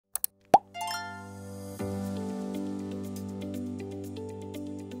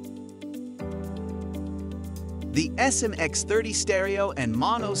The SMX30 stereo and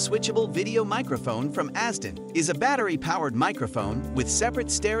mono switchable video microphone from Azden is a battery-powered microphone with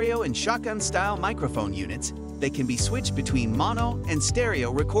separate stereo and shotgun-style microphone units that can be switched between mono and stereo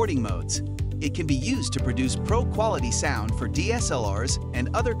recording modes. It can be used to produce pro-quality sound for DSLRs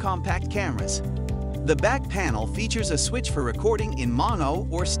and other compact cameras. The back panel features a switch for recording in mono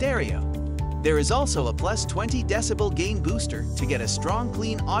or stereo. There is also a plus 20 decibel gain booster to get a strong,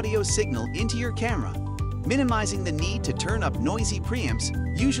 clean audio signal into your camera, minimizing the need to turn up noisy preamps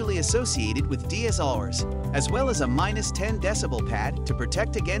usually associated with DSLRs, as well as a minus 10 decibel pad to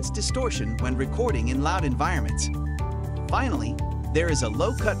protect against distortion when recording in loud environments. Finally, there is a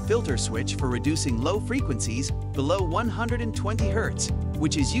low-cut filter switch for reducing low frequencies below 120 Hz,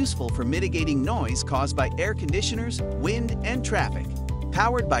 which is useful for mitigating noise caused by air conditioners, wind, and traffic.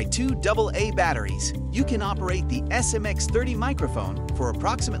 Powered by two AA batteries, you can operate the SMX30 microphone for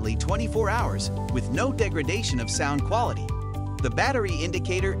approximately 24 hours with no degradation of sound quality. The battery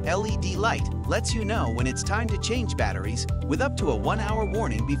indicator LED light lets you know when it's time to change batteries with up to a 1-hour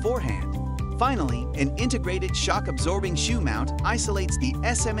warning beforehand. Finally, an integrated shock-absorbing shoe mount isolates the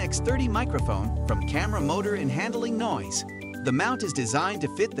SMX30 microphone from camera motor and handling noise. The mount is designed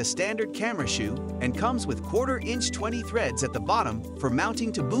to fit the standard camera shoe and comes with 1/4-inch 20 threads at the bottom for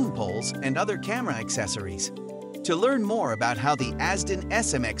mounting to boom poles and other camera accessories. To learn more about how the Azden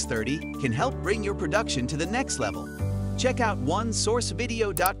SMX30 can help bring your production to the next level, check out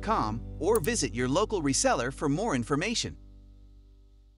onesourcevideo.com or visit your local reseller for more information.